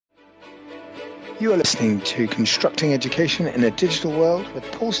You are listening to Constructing Education in a Digital World with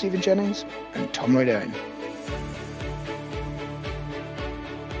Paul Stephen Jennings and Tom Lloyd-Owen.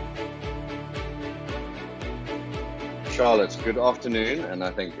 Charlotte, good afternoon. And I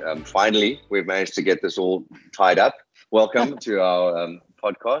think finally we've managed to get this all tied up. Welcome to our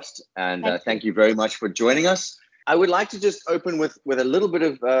podcast. And thank you very much for joining us. I would like to just open with a little bit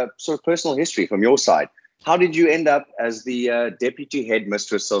of sort of personal history from your side. How did you end up as the deputy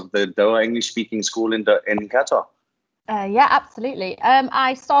headmistress of the Doha English-speaking school in Qatar? Yeah, absolutely.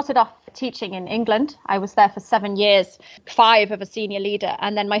 I started off teaching in England. I was there for 7 years, 5 of a senior leader.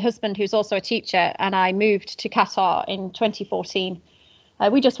 And then my husband, who's also a teacher, and I moved to Qatar in 2014.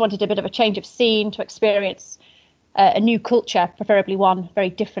 We just wanted a bit of a change of scene to experience a new culture, preferably one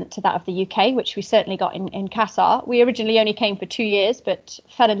very different to that of the UK, which we certainly got in Qatar. We originally only came for 2 years, but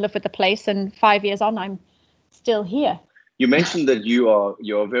fell in love with the place. And 5 years on, I'm still here. You mentioned that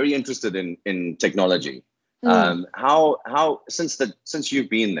you're very interested in technology. How since you've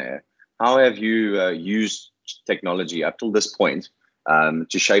been there, how have you used technology up till this point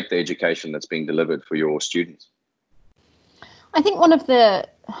to shape the education that's being delivered for your students? I think one of the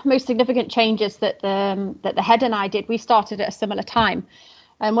most significant changes that the head and I did, we started at a similar time.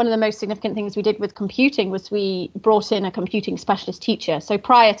 And one of the most significant things we did with computing was we brought in a computing specialist teacher. So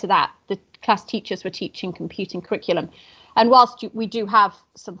prior to that, the class teachers were teaching computing curriculum. And whilst we do have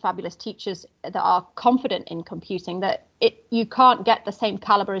some fabulous teachers that are confident in computing, that you can't get the same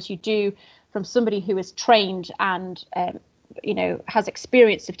caliber as you do from somebody who is trained and has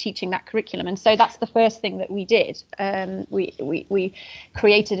experience of teaching that curriculum. And so that's the first thing that we did. We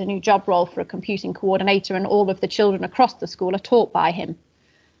created a new job role for a computing coordinator, and all of the children across the school are taught by him.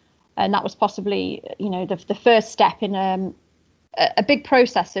 And that was possibly, the first step in a big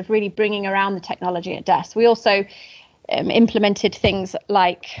process of really bringing around the technology at DES. We also implemented things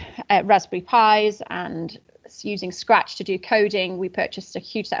like Raspberry Pis and using Scratch to do coding. We purchased a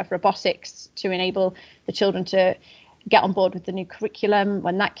huge set of robotics to enable the children to get on board with the new curriculum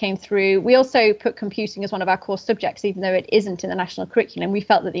when that came through. We also put computing as one of our core subjects, even though it isn't in the national curriculum. We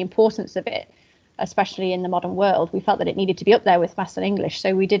felt that the importance of it, especially in the modern world, we felt that it needed to be up there with maths and English.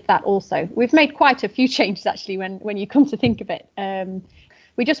 So we did that also. We've made quite a few changes, actually, when you come to think of it.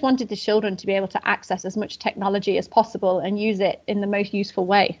 We just wanted the children to be able to access as much technology as possible and use it in the most useful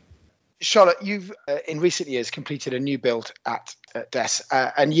way. Charlotte, you've in recent years completed a new build at DES,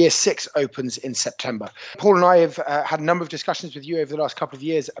 and Year 6 opens in September. Paul and I have had a number of discussions with you over the last couple of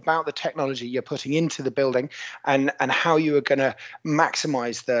years about the technology you're putting into the building and how you are going to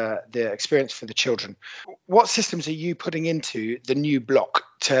maximise the experience for the children. What systems are you putting into the new block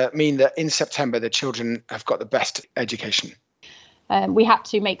to mean that in September the children have got the best education? We had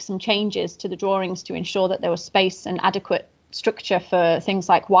to make some changes to the drawings to ensure that there was space and adequate structure for things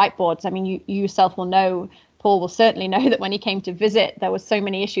like whiteboards. I mean, you yourself will know, Paul will certainly know, that when he came to visit, there were so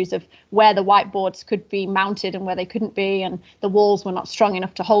many issues of where the whiteboards could be mounted and where they couldn't be, and the walls were not strong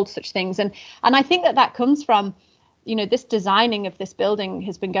enough to hold such things. And I think that comes from, this designing of this building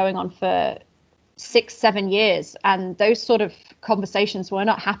has been going on for 6-7 years, and those sort of conversations were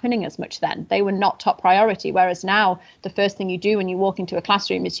not happening as much then. They were not top priority, whereas now the first thing you do when you walk into a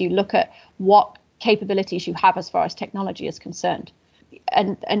classroom is you look at what capabilities you have as far as technology is concerned,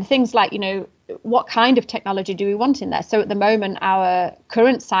 and things like, what kind of technology do we want in there? So at the moment, our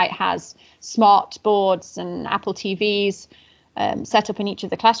current site has smart boards and Apple TVs set up in each of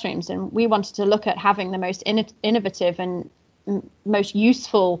the classrooms, and we wanted to look at having the most innovative and most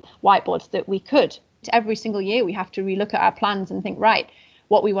useful whiteboards that we could. Every single year we have to relook at our plans and think, right,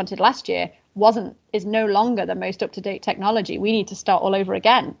 what we wanted last year is no longer the most up-to-date technology. We need to start all over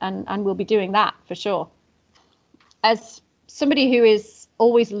again, and we'll be doing that for sure. As somebody who is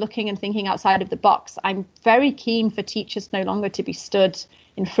always looking and thinking outside of the box, I'm very keen for teachers no longer to be stood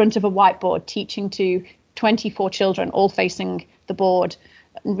in front of a whiteboard teaching to 24 children all facing the board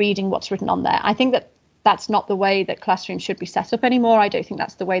and reading what's written on there. I think that's not the way that classrooms should be set up anymore. I don't think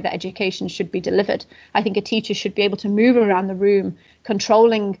that's the way that education should be delivered. I think a teacher should be able to move around the room,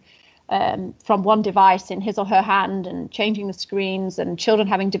 controlling from one device in his or her hand and changing the screens, and children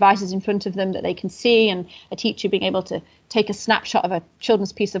having devices in front of them that they can see, and a teacher being able to take a snapshot of a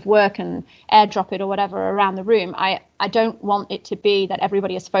children's piece of work and airdrop it or whatever around the room. I don't want it to be that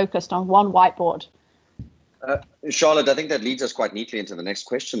everybody is focused on one whiteboard. Charlotte, I think that leads us quite neatly into the next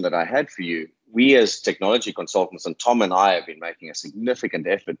question that I had for you. We as technology consultants, and Tom and I have been making a significant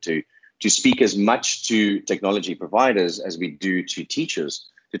effort to speak as much to technology providers as we do to teachers,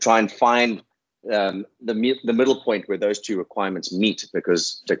 to try and find the middle point where those two requirements meet,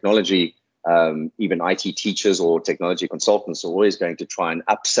 because technology, even IT teachers or technology consultants, are always going to try and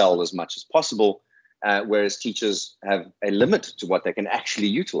upsell as much as possible whereas teachers have a limit to what they can actually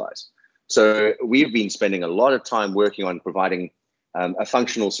utilize. So we've been spending a lot of time working on providing a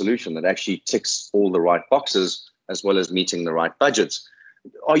functional solution that actually ticks all the right boxes, as well as meeting the right budgets.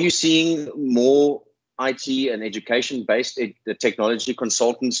 Are you seeing more IT and education-based technology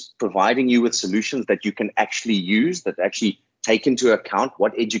consultants providing you with solutions that you can actually use, that actually take into account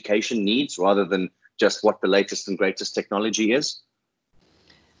what education needs rather than just what the latest and greatest technology is?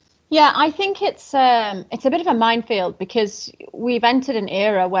 Yeah, I think it's a bit of a minefield, because we've entered an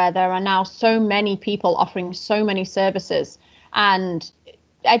era where there are now so many people offering so many services, and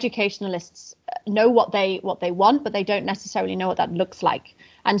educationalists know what they want, but they don't necessarily know what that looks like.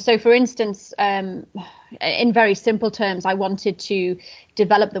 And so, for instance, in very simple terms, I wanted to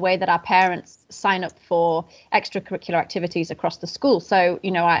develop the way that our parents sign up for extracurricular activities across the school. So,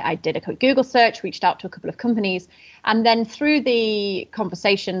 I did a quick Google search, reached out to a couple of companies, and then through the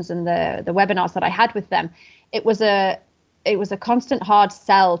conversations and the webinars that I had with them, it was a constant hard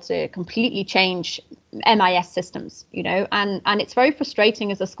sell to completely change MIS systems, and it's very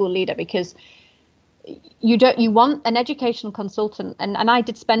frustrating as a school leader, because you want an educational consultant, and I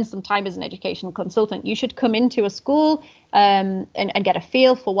did spend some time as an educational consultant. You should come into a school and get a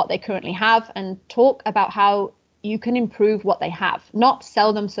feel for what they currently have and talk about how you can improve what they have, not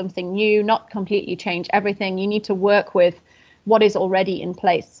sell them something new, not completely change everything. You need to work with what is already in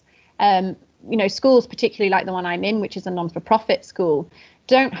place. Schools, particularly like the one I'm in, which is a non-for-profit school,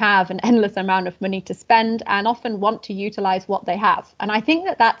 don't have an endless amount of money to spend and often want to utilize what they have. And I think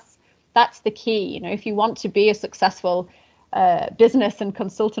that's the key. If you want to be a successful business and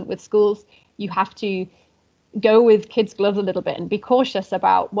consultant with schools, you have to go with kids' gloves a little bit and be cautious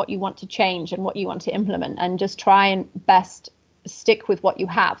about what you want to change and what you want to implement, and just try and best stick with what you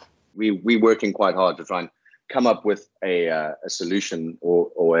have. We're working quite hard to try and come up with a solution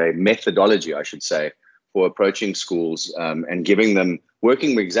or a methodology, I should say, for approaching schools and giving them,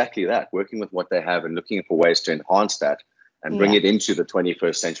 working with exactly that, working with what they have and looking for ways to enhance that and bring it into the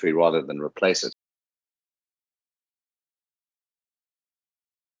 21st century rather than replace it.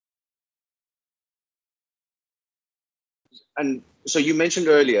 And so you mentioned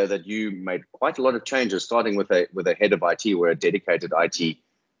earlier that you made quite a lot of changes, starting with a head of IT or a dedicated IT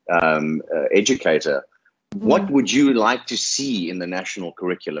educator. What would you like to see in the national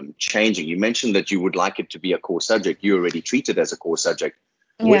curriculum changing? You mentioned that you would like it to be a core subject. You already treat it as a core subject.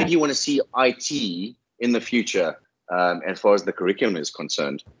 Yeah. Where do you want to see IT in the future as far as the curriculum is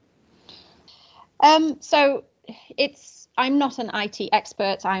concerned? So I'm not an IT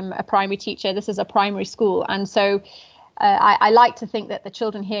expert. I'm a primary teacher. This is a primary school. And so I like to think that the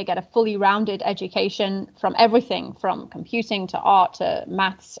children here get a fully rounded education from everything from computing to art to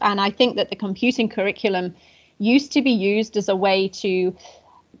maths. And I think that the computing curriculum used to be used as a way to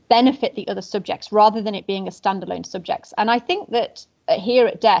benefit the other subjects rather than it being a standalone subject. And I think that here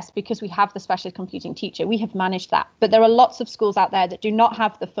at DES, because we have the specialist computing teacher, we have managed that. But there are lots of schools out there that do not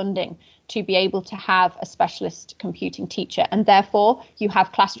have the funding to be able to have a specialist computing teacher. And therefore, you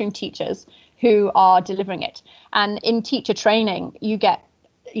have classroom teachers who are delivering it. And in teacher training, you get,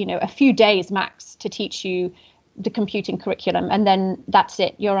 a few days max to teach you the computing curriculum, and then that's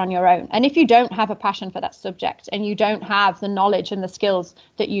it, you're on your own. And if you don't have a passion for that subject and you don't have the knowledge and the skills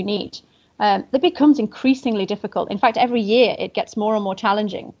that you need, that becomes increasingly difficult. In fact, every year it gets more and more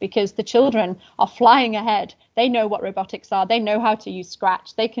challenging because the children are flying ahead. They know what robotics are. They know how to use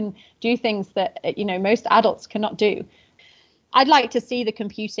Scratch. They can do things that, most adults cannot do. I'd like to see the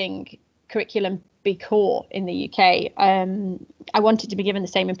computing curriculum be core in the UK. I want it to be given the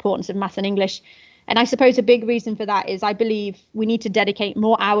same importance of maths and English. And I suppose a big reason for that is I believe we need to dedicate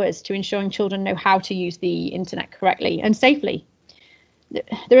more hours to ensuring children know how to use the internet correctly and safely.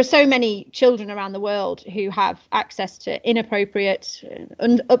 There are so many children around the world who have access to inappropriate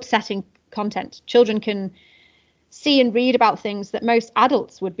and upsetting content. Children can see and read about things that most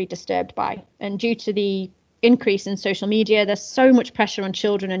adults would be disturbed by. And due to the increase in social media, there's so much pressure on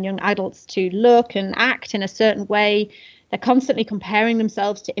children and young adults to look and act in a certain way. They're constantly comparing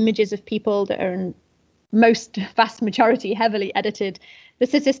themselves to images of people that are in vast majority heavily edited. The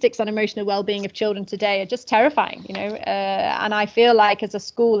statistics on emotional well-being of children today are just terrifying, and I feel like as a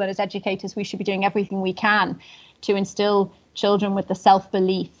school and as educators, we should be doing everything we can to instill children with the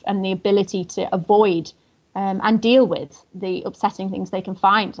self-belief and the ability to avoid and deal with the upsetting things they can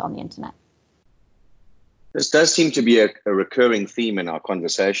find on the internet. This does seem to be a recurring theme in our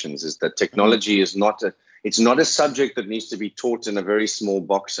conversations, is that technology is not a subject that needs to be taught in a very small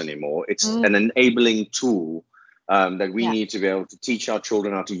box anymore. It's an enabling tool that we need to be able to teach our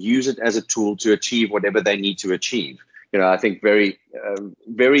children how to use it as a tool to achieve whatever they need to achieve. I think very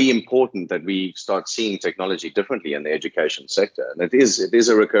important that we start seeing technology differently in the education sector. And it is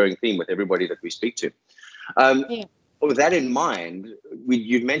a recurring theme with everybody that we speak to. Yeah. With that in mind,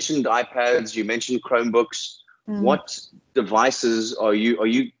 you mentioned iPads, you mentioned Chromebooks. What devices are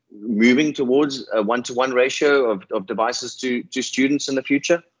you moving towards a 1-to-1 ratio of devices to students in the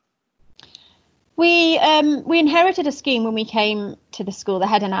future? We inherited a scheme when we came to the school, the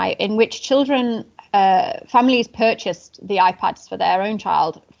head and I, in which families purchased the iPads for their own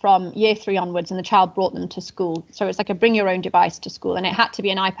child from year 3 onwards, and the child brought them to school. So it's like a bring your own device to school, and it had to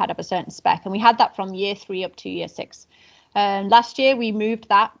be an iPad of a certain spec. And we had that from year 3 up to year 6. Last year, we moved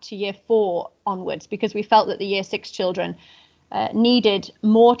that to year 4 onwards because we felt that the year 6 children needed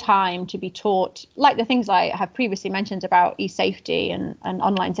more time to be taught, like the things I have previously mentioned about e-safety and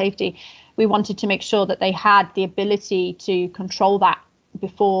online safety. We wanted to make sure that they had the ability to control that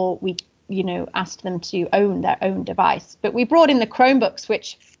before we asked them to own their own device. But we brought in the Chromebooks,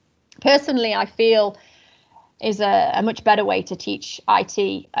 which personally I feel is a much better way to teach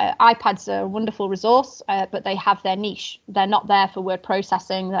IT. iPads are a wonderful resource, but they have their niche. They're not there for word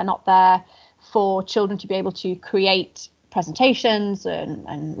processing. They're not there for children to be able to create presentations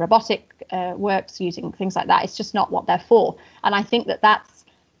and robotic works using things like that. It's just not what they're for. And I think that that's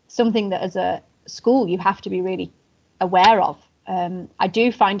something that as a school you have to be really aware of. I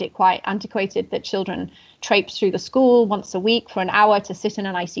do find it quite antiquated that children traipse through the school once a week for an hour to sit in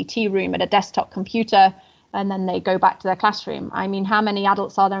an ICT room at a desktop computer, and then they go back to their classroom. I mean, how many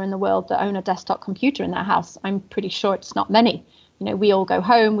adults are there in the world that own a desktop computer in their house? I'm pretty sure it's not many. We all go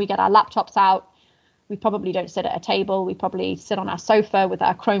home, we get our laptops out. We probably don't sit at a table. We probably sit on our sofa with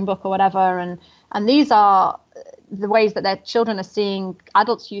our Chromebook or whatever. And these are the ways that their children are seeing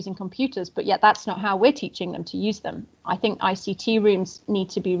adults using computers, but yet that's not how we're teaching them to use them. I think ICT rooms need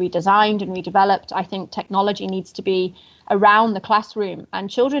to be redesigned and redeveloped. I think technology needs to be around the classroom, and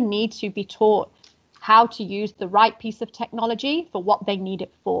children need to be taught how to use the right piece of technology for what they need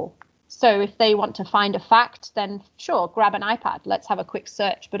it for. So if they want to find a fact, then sure, grab an iPad. Let's have a quick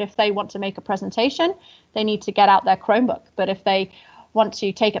search. But if they want to make a presentation, they need to get out their Chromebook. But if they want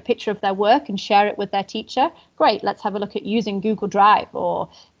to take a picture of their work and share it with their teacher, great, let's have a look at using Google Drive or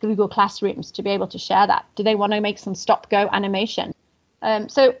Google Classrooms to be able to share that. Do they want to make some stop-go animation?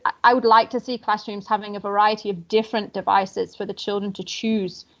 So I would like to see classrooms having a variety of different devices for the children to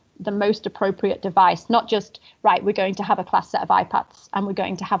choose the most appropriate device, not just, right, we're going to have a class set of iPads and we're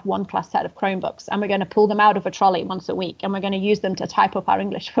going to have one class set of Chromebooks and we're going to pull them out of a trolley once a week and we're going to use them to type up our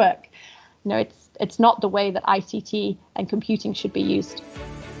English work. It's not the way that ICT and computing should be used.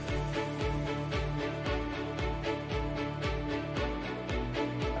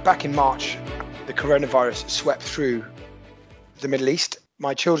 Back in March, the coronavirus swept through the Middle East.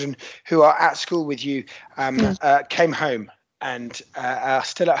 My children who are at school with you came home and are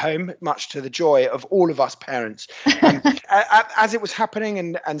still at home, much to the joy of all of us parents. As it was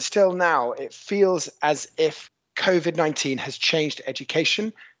happening and still now, it feels as if COVID-19 has changed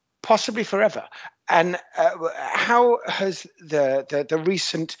education, possibly forever. And how has the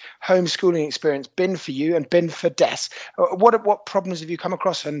recent homeschooling experience been for you and been for Des? What problems have you come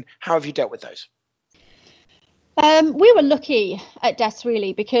across and how have you dealt with those? We were lucky at Des,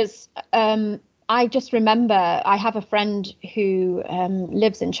 really, because I just remember I have a friend who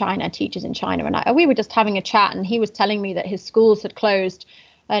lives in China, teaches in China, and we were just having a chat, and he was telling me that his schools had closed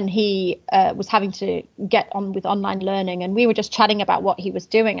and he was having to get on with online learning. And we were just chatting about what he was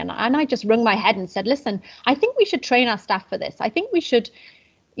doing. And I just wrung my head and said, listen, I think we should train our staff for this. I think we should,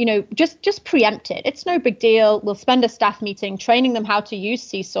 just preempt it. It's no big deal. We'll spend a staff meeting training them how to use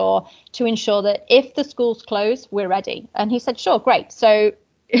Seesaw to ensure that if the schools close, we're ready. And he said, sure, great. So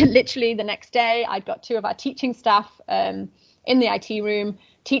literally the next day, I'd got 2 of our teaching staff in the IT room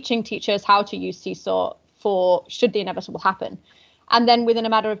teaching teachers how to use Seesaw for should the inevitable happen. And then within a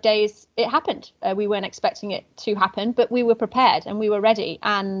matter of days, it happened. We weren't expecting it to happen, but we were prepared and we were ready.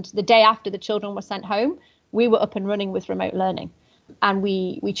 And the day after the children were sent home, we were up and running with remote learning. And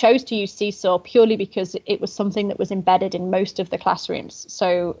we chose to use Seesaw purely because it was something that was embedded in most of the classrooms.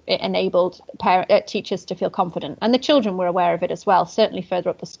 So it enabled teachers to feel confident. And the children were aware of it as well, certainly further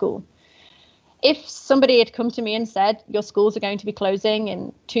up the school. If somebody had come to me and said, your schools are going to be closing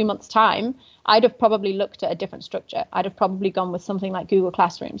in 2 months' time, I'd have probably looked at a different structure. I'd have probably gone with something like Google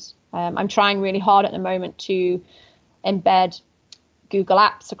Classrooms. I'm trying really hard at the moment to embed Google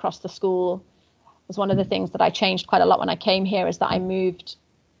Apps across the school. It was one of the things that I changed quite a lot when I came here, is that I moved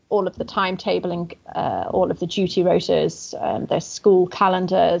all of the timetabling, all of the duty rotors, the school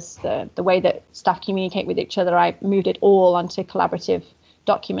calendars, the way that staff communicate with each other. I moved it all onto collaborative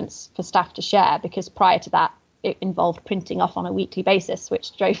documents for staff to share, because prior to that, it involved printing off on a weekly basis,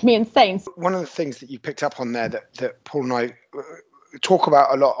 which drove me insane. One of the things that you picked up on there that Paul and I talk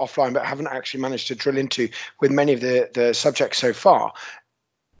about a lot offline, but haven't actually managed to drill into with many of the subjects so far,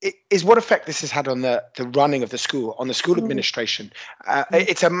 is what effect this has had on the running of the school, on the school administration.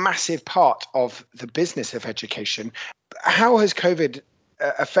 It's a massive part of the business of education. How has COVID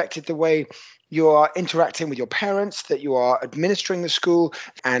affected the way you are interacting with your parents, that you are administering the school,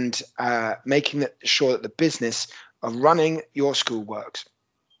 and making sure that the business of running your school works?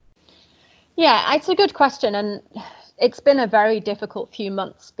 Yeah, it's a good question. And it's been a very difficult few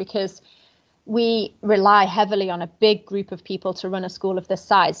months because we rely heavily on a big group of people to run a school of this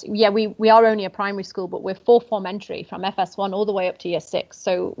size. Yeah, we are only a primary school, but we're full form entry from FS1 all the way up to year 6.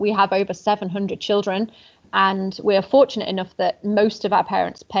 So we have over 700 children. And we're fortunate enough that most of our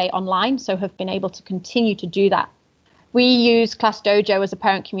parents pay online, so have been able to continue to do that. We use Class Dojo as a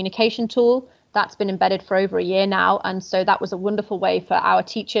parent communication tool. That's been embedded for over a year now. And so that was a wonderful way for our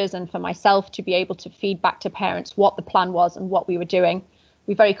teachers and for myself to be able to feed back to parents what the plan was and what we were doing.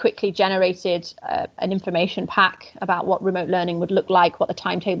 We very quickly generated an information pack about what remote learning would look like, what the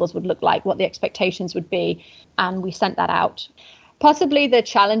timetables would look like, what the expectations would be, and we sent that out. Possibly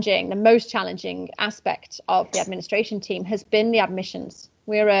the most challenging aspect of the administration team has been the admissions.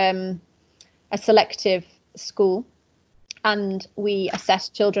 We're a selective school and we assess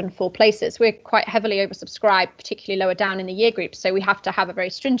children for places. We're quite heavily oversubscribed, particularly lower down in the year groups. So we have to have a very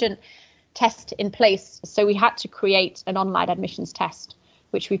stringent test in place. So we had to create an online admissions test,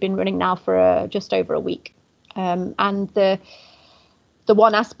 which we've been running now for just over a week. And the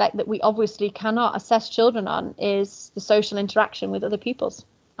one aspect that we obviously cannot assess children on is the social interaction with other pupils.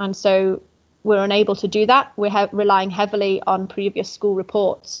 And so we're unable to do that. We're relying heavily on previous school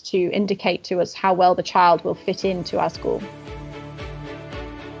reports to indicate to us how well the child will fit into our school.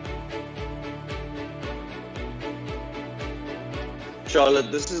 Charlotte,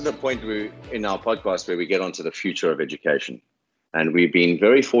 this is the point in our podcast where we get onto the future of education. And we've been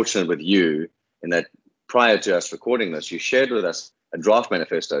very fortunate with you in that prior to us recording this, you shared with us a draft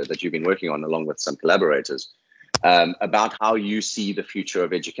manifesto that you've been working on along with some collaborators about how you see the future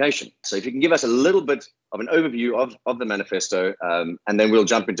of education. So if you can give us a little bit of an overview of the manifesto, and then we'll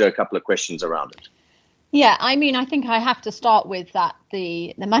jump into a couple of questions around it. Yeah, I mean, I think I have to start with that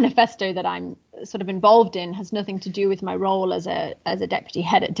the manifesto that I'm sort of involved in has nothing to do with my role as a deputy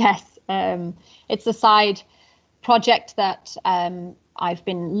head at DES. It's a side project that I've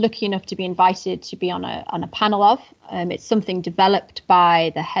been lucky enough to be invited to be on a panel of. It's something developed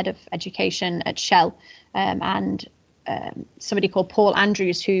by the head of education at Shell and somebody called Paul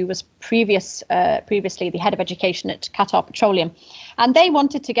Andrews, who was previously the head of education at Qatar Petroleum. And they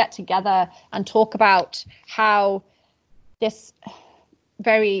wanted to get together and talk about how this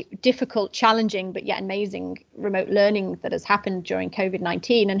very difficult, challenging, but yet amazing remote learning that has happened during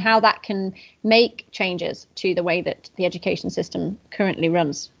COVID-19 and how that can make changes to the way that the education system currently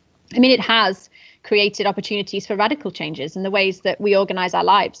runs. I mean, it has created opportunities for radical changes in the ways that we organize our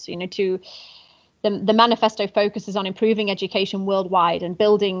lives. The manifesto focuses on improving education worldwide and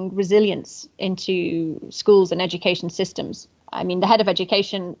building resilience into schools and education systems. I mean, the head of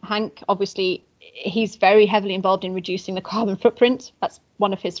education, Hank, obviously, he's very heavily involved in reducing the carbon footprint. That's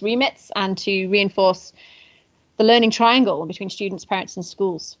one of his remits, and to reinforce the learning triangle between students, parents and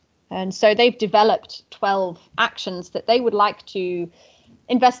schools. And so they've developed 12 actions that they would like to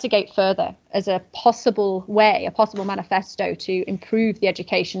investigate further as a possible manifesto to improve the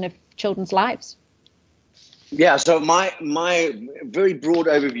education of children's lives. Yeah, so my very broad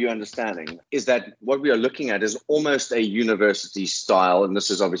overview understanding is that what we are looking at is almost a university style, and this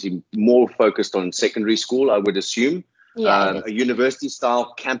is obviously more focused on secondary school, I would assume, a university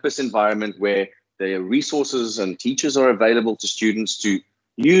style campus environment where the resources and teachers are available to students to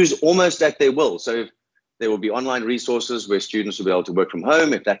use almost at their will. So there will be online resources where students will be able to work from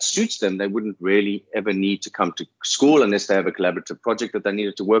home. If that suits them, they wouldn't really ever need to come to school unless they have a collaborative project that they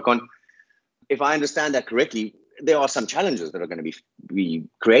needed to work on. If I understand that correctly, there are some challenges that are going to be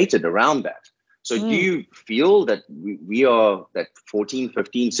created around that. So do you feel that that 14,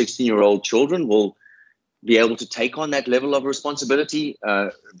 15, 16-year-old children will be able to take on that level of responsibility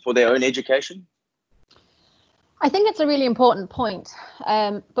for their own education? I think it's a really important point.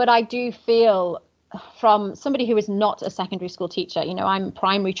 But I do feel, from somebody who is not a secondary school teacher, I'm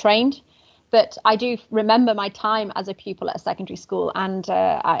primary trained, but I do remember my time as a pupil at a secondary school, and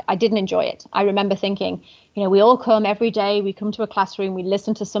I didn't enjoy it. I remember thinking, we all come every day, we come to a classroom, we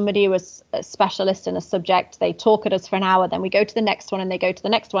listen to somebody who is a specialist in a subject, they talk at us for an hour, then we go to the next one and they go to the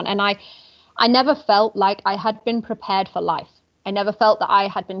next one. And I never felt like I had been prepared for life. I never felt that I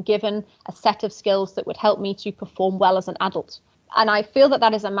had been given a set of skills that would help me to perform well as an adult. And I feel that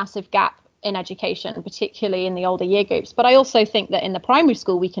that is a massive gap in education, particularly in the older year groups. But I also think that in the primary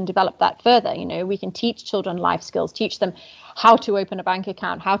school, we can develop that further. We can teach children life skills, teach them how to open a bank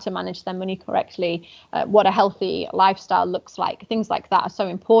account, how to manage their money correctly, what a healthy lifestyle looks like. Things like that are so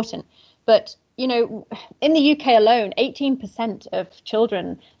important. But in the UK alone, 18% of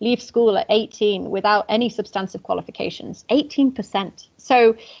children leave school at 18 without any substantive qualifications. 18%.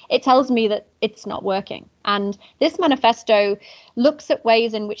 So it tells me that it's not working. And this manifesto looks at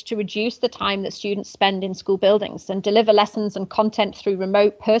ways in which to reduce the time that students spend in school buildings and deliver lessons and content through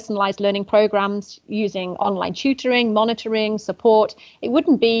remote, personalized learning programs using online tutoring, monitoring, support. It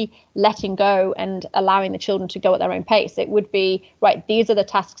wouldn't be letting go and allowing the children to go at their own pace. It would be, right, these are the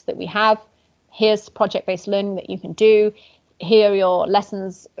tasks that we have. Here's project-based learning that you can do. Here are your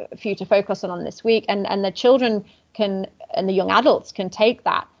lessons for you to focus on this week. And the children can, and the young adults can take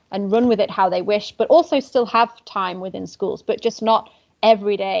that and run with it how they wish, but also still have time within schools, but just not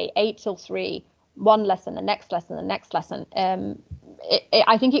every day, 8 till 3, one lesson, the next lesson, the next lesson.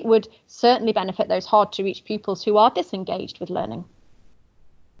 I think it would certainly benefit those hard to reach pupils who are disengaged with learning.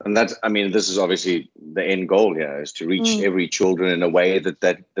 And this is obviously the end goal here, is to reach every children in a way that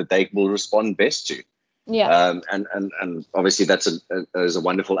they will respond best to. Yeah. And obviously that is a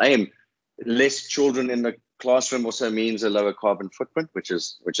wonderful aim. Less children in the classroom also means a lower carbon footprint, which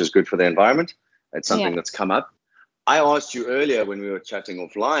is good for the environment. It's something that's come up. I asked you earlier when we were chatting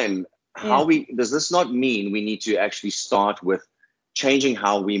offline, does this not mean we need to actually start with changing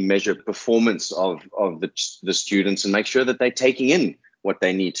how we measure performance of the students and make sure that they're taking in what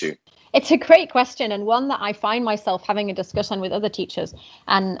they need to? It's a great question, and one that I find myself having a discussion with other teachers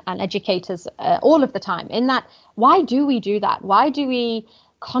and educators all of the time, in that, why do we do that? Why do we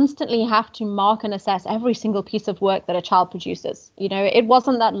constantly have to mark and assess every single piece of work that a child produces? It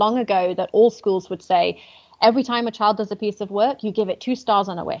wasn't that long ago that all schools would say, every time a child does a piece of work, you give it 2 stars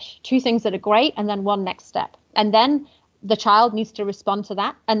and a wish, 2 things that are great, and then 1 next step. And then the child needs to respond to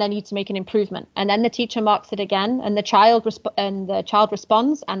that, and they need to make an improvement. And then the teacher marks it again, and the child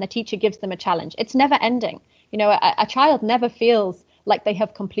responds, and the teacher gives them a challenge. It's never ending. A child never feels like they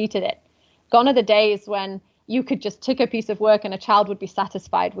have completed it. Gone are the days when you could just tick a piece of work and a child would be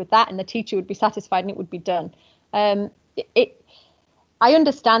satisfied with that, and the teacher would be satisfied, and it would be done. I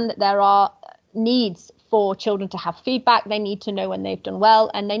understand that there are needs for children to have feedback. They need to know when they've done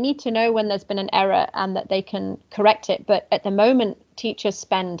well, and they need to know when there's been an error and that they can correct it. But at the moment, teachers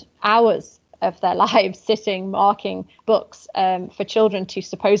spend hours of their lives sitting, marking books for children to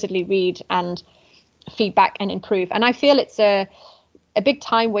supposedly read and feedback and improve. And I feel it's a big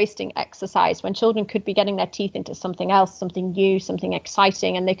time wasting exercise when children could be getting their teeth into something else, something new, something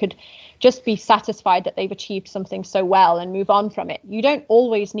exciting, and they could just be satisfied that they've achieved something so well and move on from it. You don't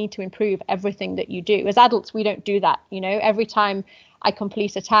always need to improve everything that you do. As adults, we don't do that. Every time I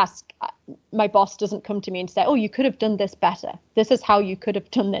complete a task, my boss doesn't come to me and say, oh, you could have done this better. This is how you could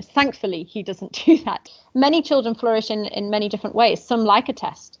have done this. Thankfully, he doesn't do that. Many children flourish in many different ways. Some like a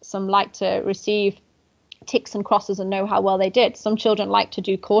test. Some like to receive ticks and crosses and know how well they did. Some children like to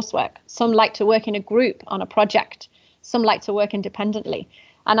do coursework. Some like to work in a group on a project. Some like to work independently.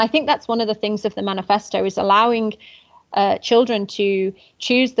 And I think that's one of the things of the manifesto, is allowing children to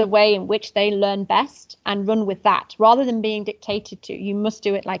choose the way in which they learn best and run with that, rather than being dictated to, you must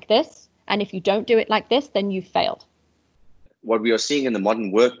do it like this, and if you don't do it like this, then you've failed. What we are seeing in the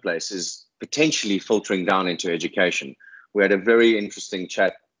modern workplace is potentially filtering down into education. We had a very interesting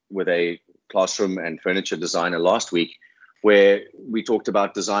chat with a classroom and furniture designer last week, where we talked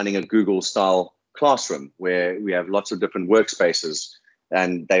about designing a Google-style classroom where we have lots of different workspaces,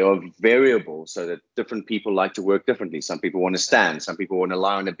 and they are variable so that different people like to work differently. Some people want to stand, some people want to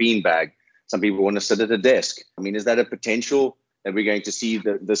lie on a beanbag, some people want to sit at a desk. Is that a potential that we're going to see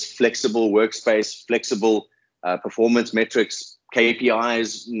this flexible workspace, flexible performance metrics,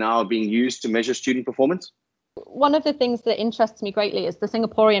 KPIs now being used to measure student performance? One of the things that interests me greatly is the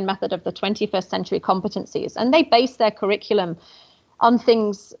Singaporean method of the 21st century competencies. And they base their curriculum on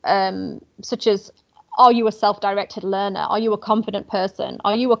things such as, are you a self-directed learner? Are you a confident person?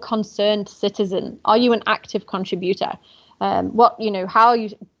 Are you a concerned citizen? Are you an active contributor? How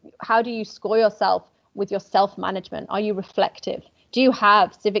do you score yourself with your self-management? Are you reflective? Do you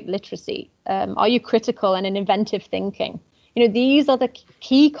have civic literacy? Are you critical and in inventive thinking? These are the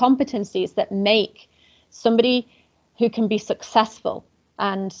key competencies that make somebody who can be successful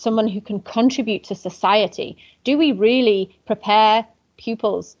and someone who can contribute to society. Do we really prepare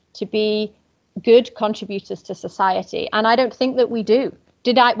pupils to be good contributors to society? And I don't think that we do.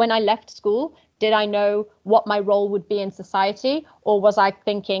 When I left school, Did I know what my role would be in society? Or was I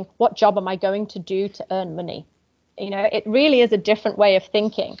thinking, what job am I going to do to earn money? It really is a different way of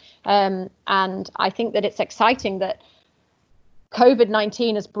thinking. And I think that it's exciting that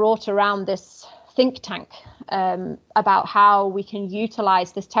COVID-19 has brought around this think tank about how we can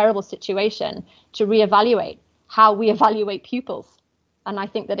utilize this terrible situation to reevaluate how we evaluate pupils. And I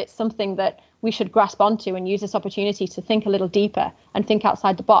think that it's something that we should grasp onto and use this opportunity to think a little deeper and think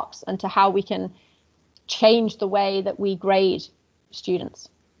outside the box and to how we can change the way that we grade students.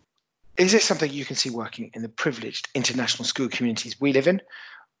 Is it something you can see working in the privileged international school communities we live in,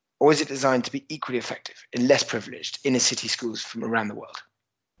 or is it designed to be equally effective in less privileged inner city schools from around the world?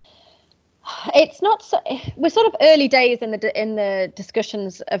 It's not so, we're sort of early days in the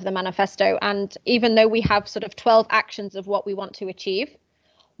discussions of the manifesto, and even though we have sort of 12 actions of what we want to achieve,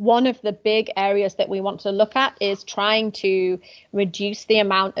 one of the big areas that we want to look at is trying to reduce the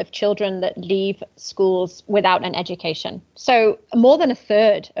amount of children that leave schools without an education. So more than a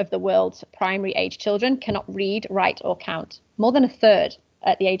third of the world's primary age children cannot read, write or count. More than a third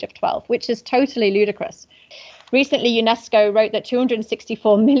at the age of 12, which is totally ludicrous. Recently, UNESCO wrote that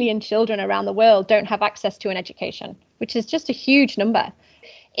 264 million children around the world don't have access to an education, which is just a huge number.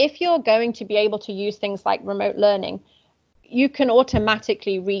 If you're going to be able to use things like remote learning, you can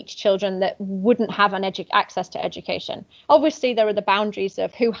automatically reach children that wouldn't have an access to education. Obviously, there are the boundaries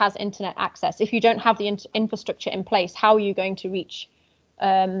of who has internet access. If you don't have the infrastructure in place, how are you going to reach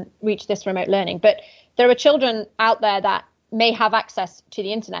this remote learning? But there are children out there that may have access to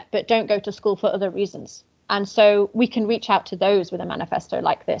the internet, but don't go to school for other reasons. And so we can reach out to those with a manifesto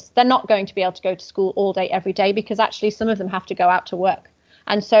like this. They're not going to be able to go to school all day, every day, because actually some of them have to go out to work.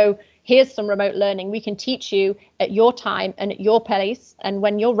 And so here's some remote learning. We can teach you at your time and at your place and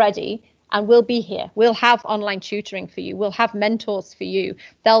when you're ready, and we'll be here. We'll have online tutoring for you. We'll have mentors for you.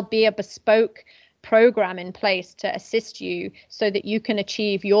 There'll be a bespoke program in place to assist you so that you can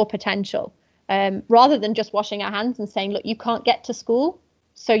achieve your potential, rather than just washing our hands and saying, look, you can't get to school,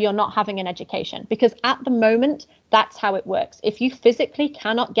 so you're not having an education. Because at the moment, that's how it works. If you physically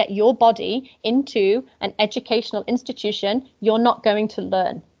cannot get your body into an educational institution, you're not going to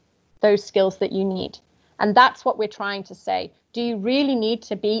learn those skills that you need. And that's what we're trying to say. Do you really need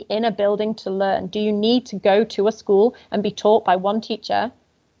to be in a building to learn? Do you need to go to a school and be taught by one teacher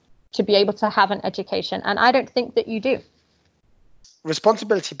to be able to have an education? And I don't think that you do.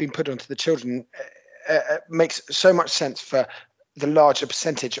 Responsibility being put onto the children makes so much sense for the larger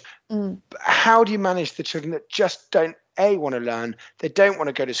percentage. How do you manage the children that just don't want to learn, they don't want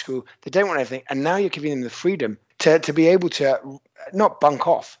to go to school, they don't want anything, and now you're giving them the freedom to be able to not bunk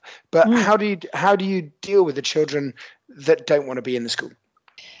off, but how do you deal with the children that don't want to be in the school?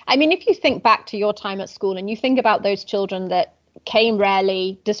 I mean, if you think back to your time at school and you think about those children that came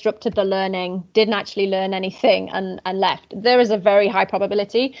rarely, disrupted the learning, didn't actually learn anything and left, there is a very high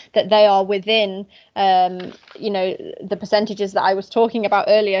probability that they are within the percentages that I was talking about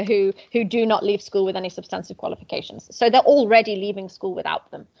earlier who do not leave school with any substantive qualifications. So they're already leaving school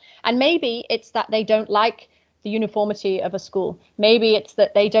without them. And maybe it's that they don't like the uniformity of a school. Maybe it's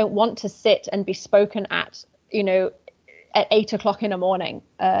that they don't want to sit and be spoken at 8 o'clock in the morning.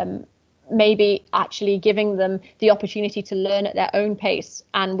 Maybe actually giving them the opportunity to learn at their own pace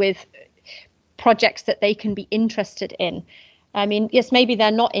and with projects that they can be interested in. I mean, yes, maybe they're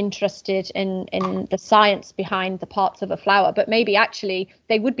not interested in the science behind the parts of a flower, but maybe actually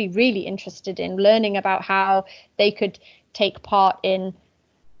they would be really interested in learning about how they could take part in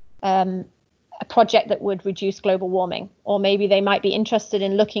a project that would reduce global warming. Or maybe they might be interested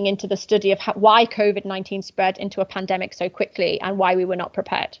in looking into the study of why COVID-19 spread into a pandemic so quickly and why we were not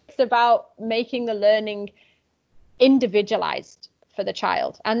prepared. It's about making the learning individualized for the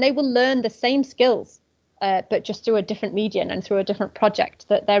child, and they will learn the same skills, but just through a different medium and through a different project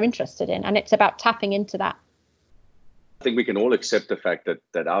that they're interested in. And it's about tapping into that. I think we can all accept the fact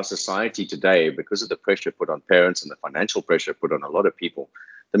that our society today, because of the pressure put on parents and the financial pressure put on a lot of people,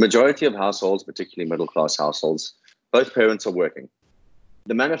 the majority of households, particularly middle-class households, both parents are working.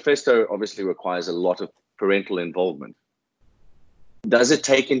 The manifesto obviously requires a lot of parental involvement. Does it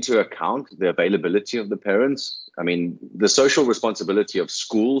take into account the availability of the parents? I mean, the social responsibility of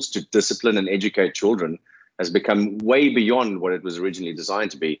schools to discipline and educate children has become way beyond what it was originally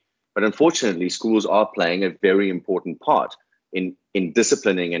designed to be. But unfortunately, schools are playing a very important part in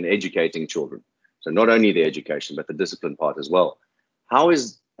disciplining and educating children. So not only the education, but the discipline part as well. How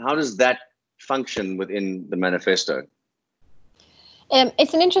does that function within the manifesto?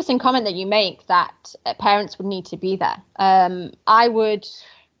 It's an interesting comment that you make that parents would need to be there. I would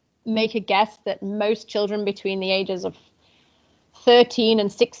make a guess that most children between the ages of 13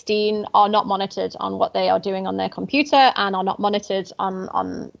 and 16 are not monitored on what they are doing on their computer and are not monitored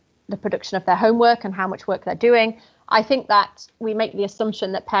on the production of their homework and how much work they're doing. I think that we make the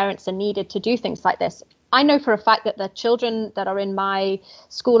assumption that parents are needed to do things like this. I know for a fact that the children that are in my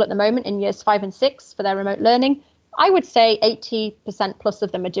school at the moment in years 5 and 6 for their remote learning, I would say 80% plus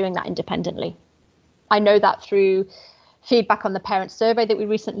of them are doing that independently. I know that through feedback on the parent survey that we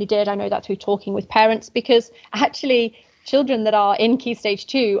recently did. I know that through talking with parents, because actually children that are in Key Stage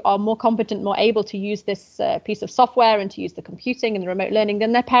 2 are more competent, more able to use this piece of software and to use the computing and the remote learning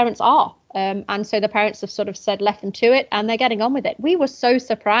than their parents are. And so the parents have sort of said left them to it and they're getting on with it. We were so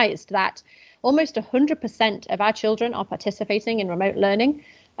surprised that almost 100% of our children are participating in remote learning.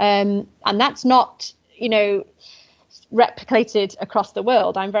 And that's not, replicated across the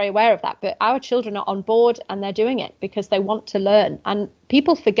world. I'm very aware of that. But our children are on board and they're doing it because they want to learn. And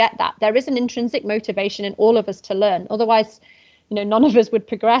people forget that. There is an intrinsic motivation in all of us to learn. Otherwise, none of us would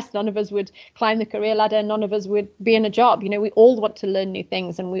progress. None of us would climb the career ladder. None of us would be in a job. We all want to learn new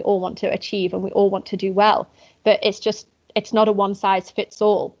things and we all want to achieve and we all want to do well. But it's not a one size fits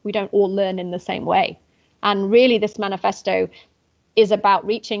all. We don't all learn in the same way. And really, this manifesto is about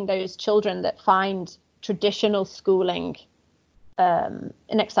reaching those children that find traditional schooling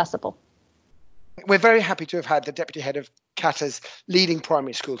inaccessible. We're very happy to have had the deputy head of CATA's leading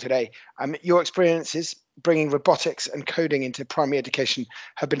primary school today. Your experiences bringing robotics and coding into primary education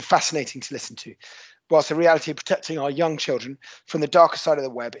have been fascinating to listen to, whilst the reality of protecting our young children from the darker side of the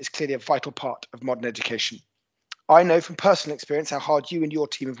web is clearly a vital part of modern education. I know from personal experience how hard you and your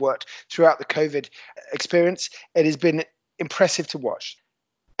team have worked throughout the COVID experience. It has been impressive to watch.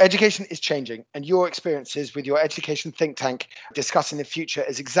 Education is changing, and your experiences with your education think tank discussing the future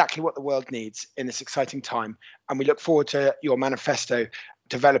is exactly what the world needs in this exciting time, and we look forward to your manifesto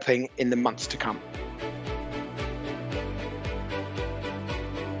developing in the months to come.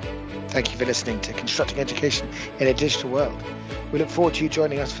 Thank you for listening to Constructing Education in a Digital World. We look forward to you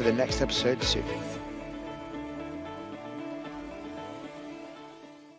joining us for the next episode soon.